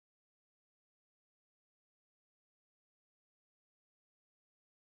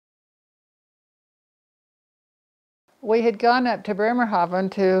we had gone up to Bremerhaven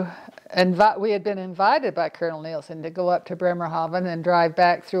we had been invited by Colonel Nielsen to go up to Bremerhaven and drive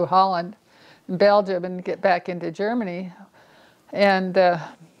back through Holland and Belgium and get back into Germany. And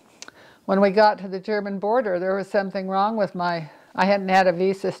when we got to the German border, there was something wrong with I hadn't had a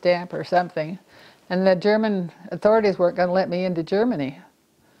visa stamp or something. And the German authorities weren't going to let me into Germany.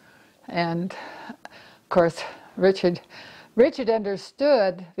 And of course, Richard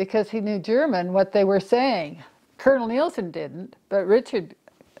understood, because he knew German, what they were saying. Colonel Nielsen didn't, but Richard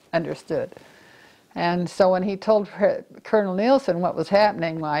understood. And so when he told Colonel Nielsen what was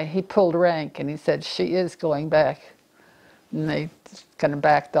happening, why, he pulled rank and he said, "She is going back." And they kind of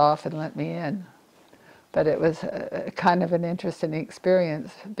backed off and let me in. But it was kind of an interesting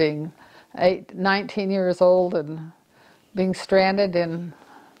experience, being 19 years old and being stranded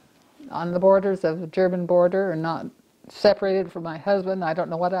on the borders of the German border and not separated from my husband. I don't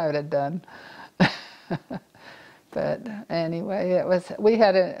know what I would have done. But anyway, we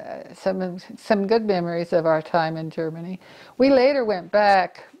had some good memories of our time in Germany. We later went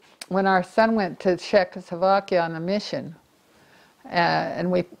back when our son went to Czechoslovakia on a mission,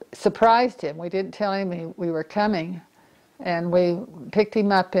 and we surprised him. We didn't tell him we were coming, and we picked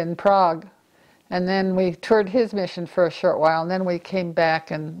him up in Prague, and then we toured his mission for a short while, and then we came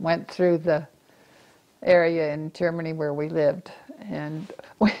back and went through the area in Germany where we lived, and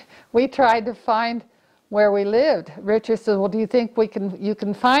we tried to find where we lived. Richard said, "Well, do you think you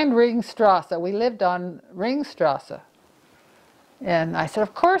can find Ringstrasse?" We lived on Ringstrasse. And I said,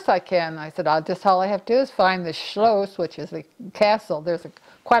 "Of course I can." I said, all I have to do is find the Schloss, which is the castle. There's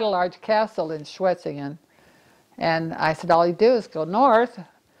quite a large castle in Schwetzingen. And I said, all you do is go north.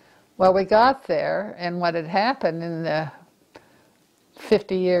 Well, we got there, and what had happened in the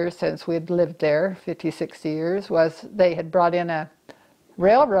 50 years since we had lived there, 50, 60 years, was they had brought in a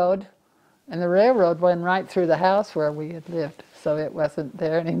railroad, and the railroad went right through the house where we had lived, so it wasn't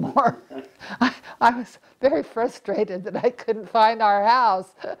there anymore. I was very frustrated that I couldn't find our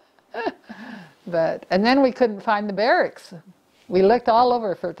house. And then we couldn't find the barracks. We looked all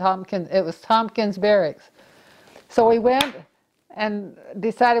over for Tompkins. It was Tompkins Barracks. So we went and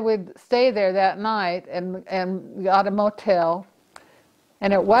decided we'd stay there that night, and got a motel.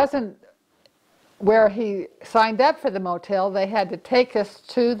 And it wasn't where he signed up for the motel. They had to take us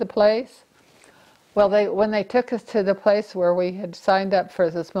to the place. Well, when they took us to the place where we had signed up for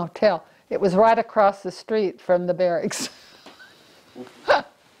this motel, it was right across the street from the barracks. It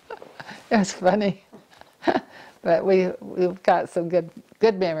was funny. But we've got some good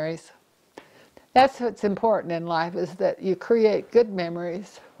memories. That's what's important in life, is that you create good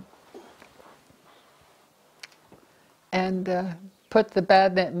memories and put the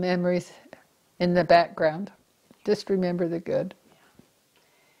bad memories in the background. Just remember the good.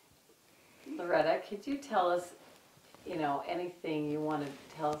 Loretta, could you tell us, anything you want to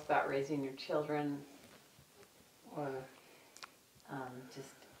tell us about raising your children, or just,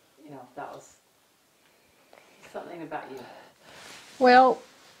 if that was something about you? Well,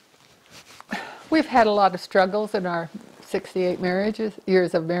 we've had a lot of struggles in our 68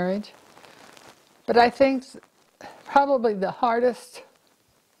 years of marriage, but I think probably the hardest.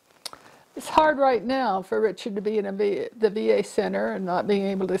 It's hard right now for Richard to be in the VA center and not being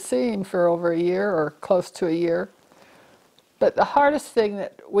able to see him for over a year or close to a year. But the hardest thing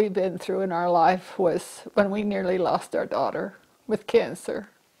that we've been through in our life was when we nearly lost our daughter with cancer.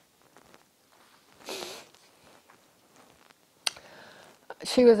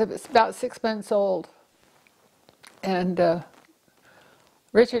 She was about 6 months old, and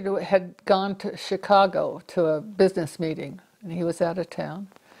Richard had gone to Chicago to a business meeting, and he was out of town.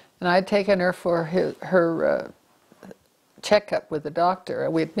 And I'd taken her for her checkup with the doctor.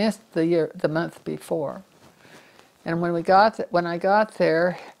 We'd missed the month before. And when I got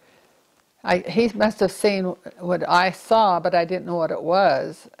there, he must have seen what I saw, but I didn't know what it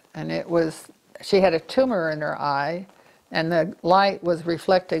was. And she had a tumor in her eye, and the light was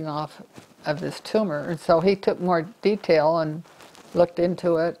reflecting off of this tumor. And so he took more detail and looked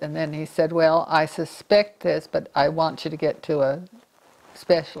into it, and then he said, "Well, I suspect this, but I want you to get to a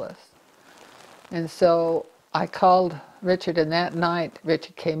specialist." And so I called Richard, and that night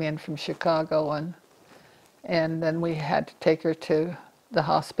Richard came in from Chicago, and then we had to take her to the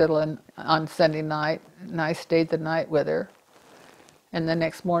hospital on Sunday night, and I stayed the night with her. And the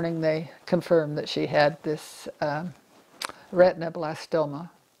next morning they confirmed that she had this retinoblastoma.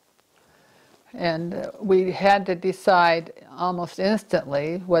 And we had to decide almost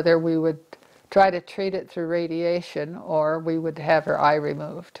instantly whether we would try to treat it through radiation or we would have her eye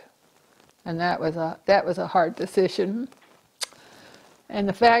removed. And that was a hard decision. And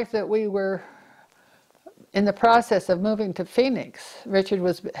the fact that we were in the process of moving to Phoenix, Richard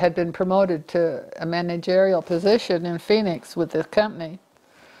had been promoted to a managerial position in Phoenix with the company.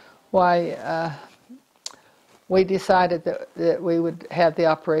 Why we decided that we would have the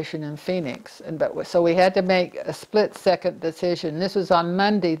operation in Phoenix, so we had to make a split-second decision. This was on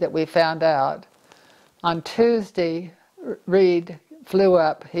Monday that we found out. On Tuesday, Reed flew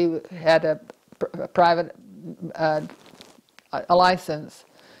up. He had a private a license.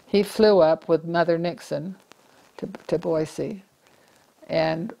 He flew up with Mother Nixon to Boise,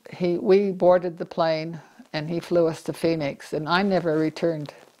 and we boarded the plane, and he flew us to Phoenix, and I never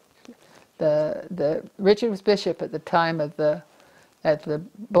returned. Richard was bishop at the time at the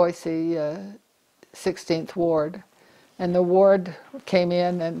Boise 16th Ward, and the ward came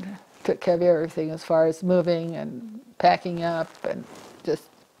in and took care of everything as far as moving and packing up, and just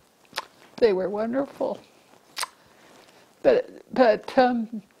they were wonderful. But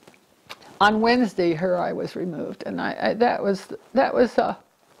on Wednesday, her eye was removed, and that was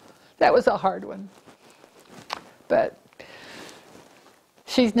a hard one. But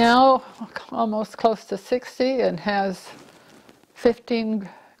she's now almost close to 60 and has 15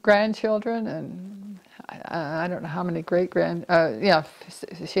 grandchildren, and I don't know how many yeah,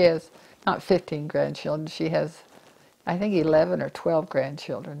 she has not 15 grandchildren. She has, I think, 11 or 12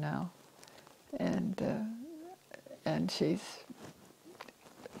 grandchildren now, and she's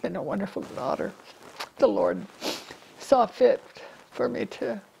been a wonderful daughter. The Lord saw fit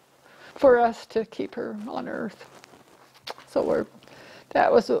for us to keep her on earth. So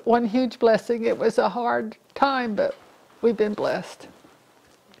that was one huge blessing. It was a hard time, but we've been blessed,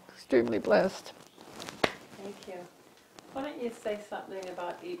 extremely blessed. Thank you. Why don't you say something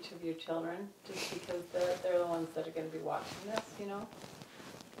about each of your children, just because they're the ones that are going to be watching this,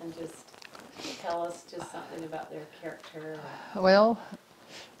 and just tell us just something about their character. Well,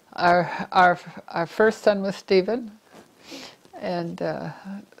 our first son was Stephen, and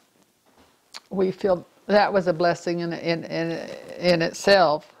we feel that was a blessing in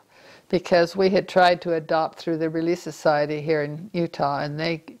itself, because we had tried to adopt through the Relief Society here in Utah, and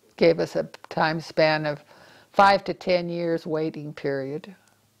they gave us a time span of 5 to 10 years waiting period.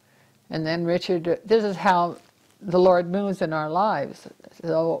 And then Richard, this is how the Lord moves in our lives.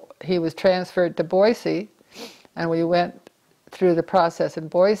 So he was transferred to Boise, and we went through the process in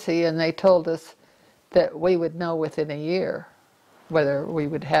Boise, and they told us that we would know within a year whether we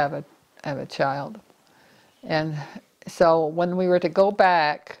would have a child. And so when we were to go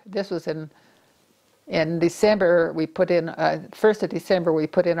back, this was in December, we put in, 1st of December we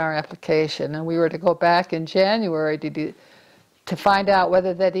put in our application, and we were to go back in January to find out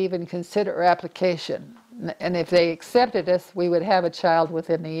whether they'd even consider our application. And if they accepted us, we would have a child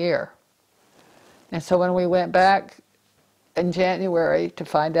within a year. And so when we went back in January to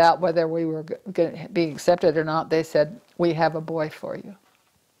find out whether we were going to be accepted or not, they said, "We have a boy for you,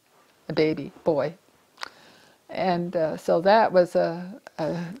 a baby boy." And so that was a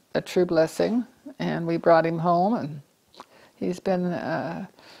true blessing, and we brought him home, and he's been a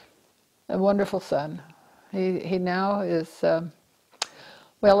wonderful son. He now is,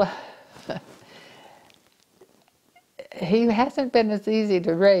 well, he hasn't been as easy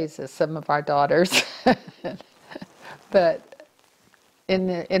to raise as some of our daughters, but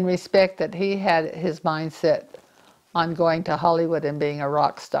in respect that he had his mindset on going to Hollywood and being a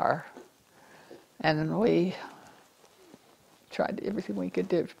rock star, and we tried everything we could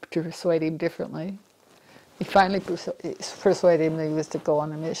do to persuade him differently. We finally persuaded him that he was to go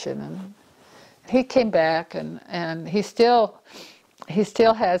on a mission, and he came back, and he still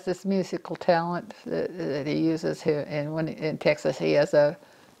has this musical talent that he uses here. And when in Texas, he has a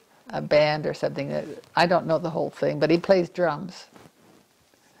band or something that I don't know the whole thing, but he plays drums,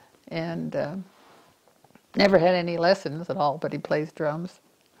 and never had any lessons at all, but he plays drums.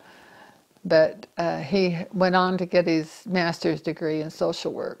 But he went on to get his master's degree in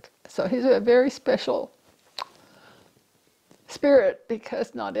social work. So he's a very special spirit,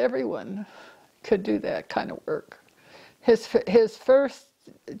 because not everyone could do that kind of work. His first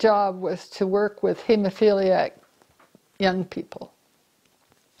job was to work with hemophiliac young people.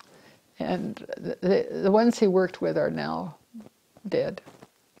 And the ones he worked with are now dead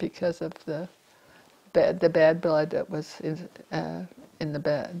because of the bad blood that was in the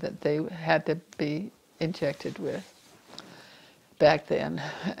bed that they had to be injected with back then.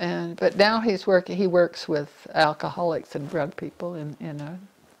 But now he works with alcoholics and drug people in a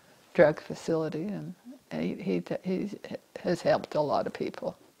drug facility, and he has helped a lot of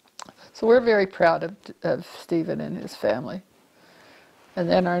people. So we're very proud of Stephen and his family. And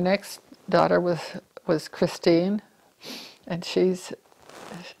then our next daughter was Christine, and she's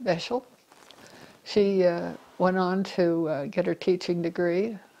special. She went on to get her teaching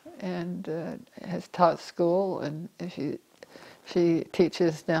degree and has taught school, and she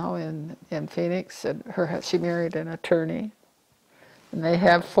teaches now in Phoenix, and she married an attorney, and they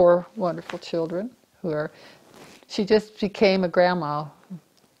have 4 wonderful children she just became a grandma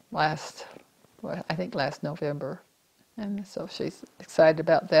I think last November. And so she's excited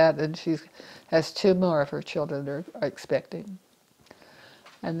about that, and she has 2 more of her children are expecting.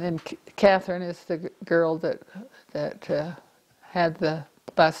 And then Catherine is the girl that had the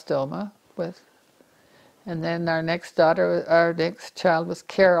blastoma with. And then our next child was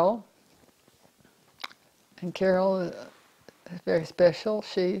Carol. And Carol is very special.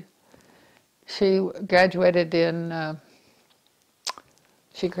 She graduated in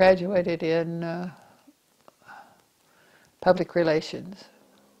public relations.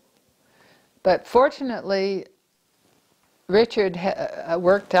 But fortunately, Richard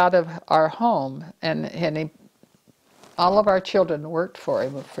worked out of our home, and all of our children worked for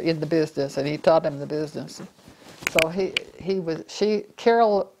him in the business, and he taught them the business. So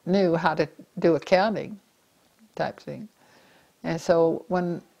Carol knew how to do accounting type thing. And so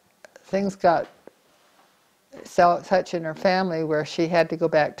when things got such in her family where she had to go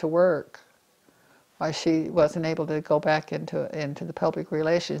back to work, why she wasn't able to go back into the public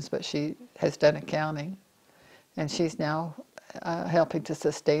relations, but she has done accounting, and she's now helping to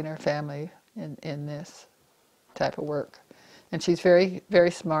sustain her family in this type of work. And she's very,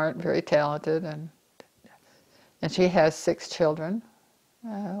 very smart, very talented, and she has 6 children.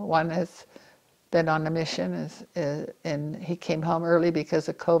 One has been on a mission, and he came home early because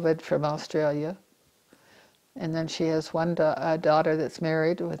of COVID from Australia. And then she has one daughter that's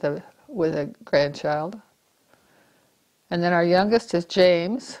married with a grandchild. And then our youngest is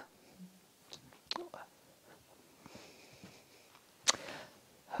James,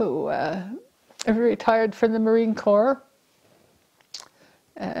 who retired from the Marine Corps.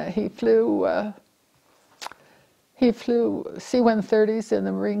 He flew C-130s in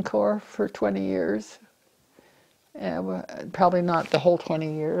the Marine Corps for 20 years. Probably not the whole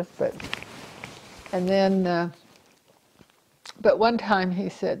 20 years, but one time he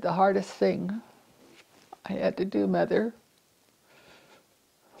said, the hardest thing I had to do, Mother,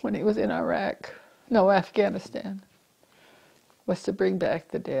 when he was in Afghanistan, was to bring back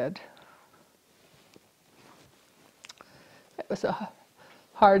the dead. It was a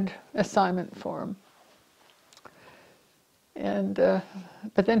hard assignment for him. And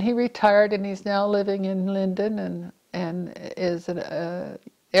but then he retired, and he's now living in Linden and is an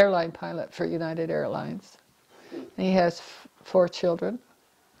airline pilot for United Airlines. And he has 4 children,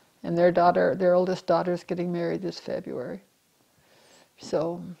 and their oldest daughter is getting married this February.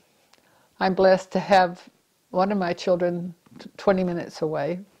 So I'm blessed to have one of my children 20 minutes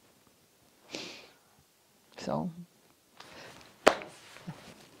away. So.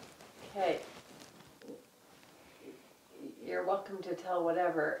 Okay. You're welcome to tell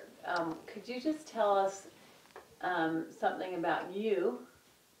whatever. Could you just tell us something about you?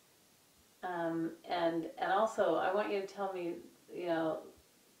 And also, I want you to tell me,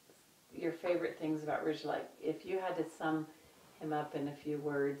 your favorite things about Richard. Like, if you had to sum him up in a few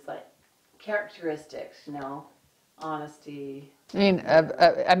words, like characteristics, honesty. I mean,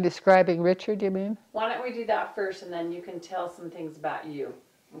 I'm describing Richard, you mean? Why don't we do that first, and then you can tell some things about you,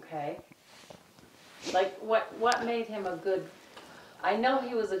 okay? Like, what made him a good... I know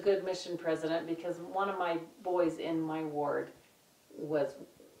he was a good mission president because one of my boys in my ward was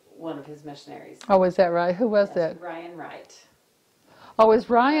one of his missionaries. Oh, is that right? Who was that? Ryan Wright. Oh, is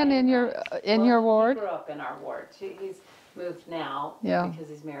Ryan in your ward? He grew up in our ward. He's moved now because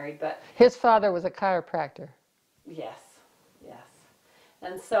he's married, but... His father was a chiropractor. Yes.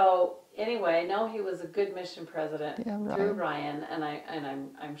 And so, anyway, I know he was a good mission president through Ryan, and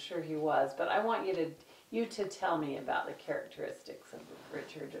I'm sure he was. But I want you to tell me about the characteristics of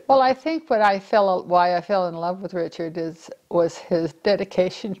Richard. Well, I think why I fell in love with Richard was his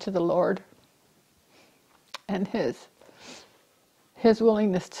dedication to the Lord, and his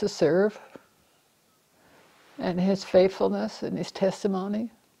willingness to serve, and his faithfulness and his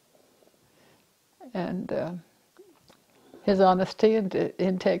testimony, and his honesty and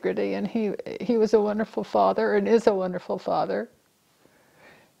integrity. And he was a wonderful father and is a wonderful father.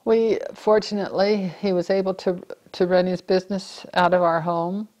 Fortunately, he was able to run his business out of our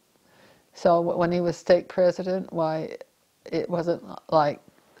home. So when he was stake president, it wasn't like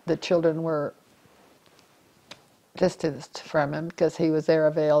the children were distanced from him, because he was there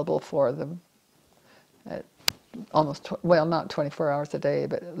available for them at not 24 hours a day,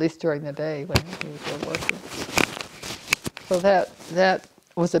 but at least during the day when he was there working. So that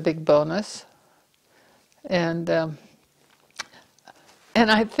was a big bonus. And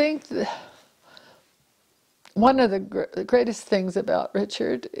I think one of the greatest things about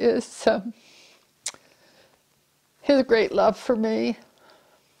Richard is his great love for me.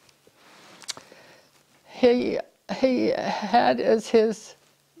 He had as his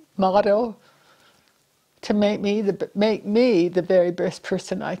motto to make me the very best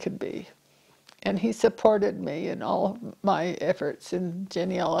person I could be. And he supported me in all of my efforts in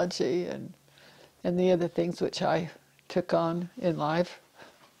genealogy and the other things which I took on in life.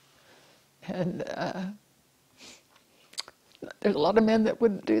 And there's a lot of men that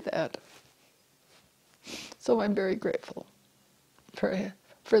wouldn't do that. So I'm very grateful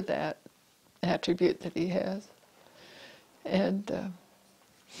for that attribute that he has. And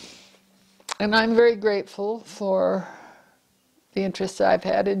I'm very grateful for the interest I've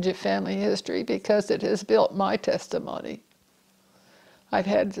had in family history, because it has built my testimony. I've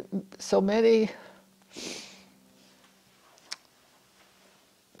had so many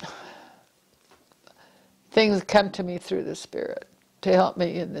things come to me through the Spirit to help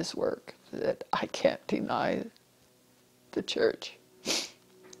me in this work that I can't deny the church.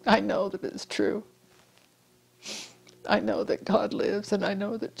 I know that it's true. I know that God lives, and I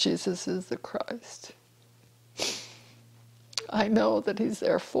know that Jesus is the Christ. I know that he's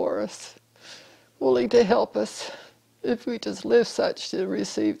there for us, willing to help us if we just live such to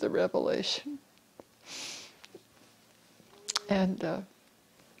receive the revelation. And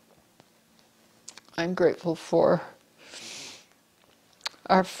I'm grateful for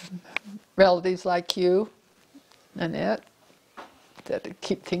our relatives like you, Annette, that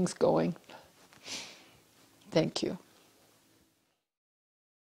keep things going. Thank you.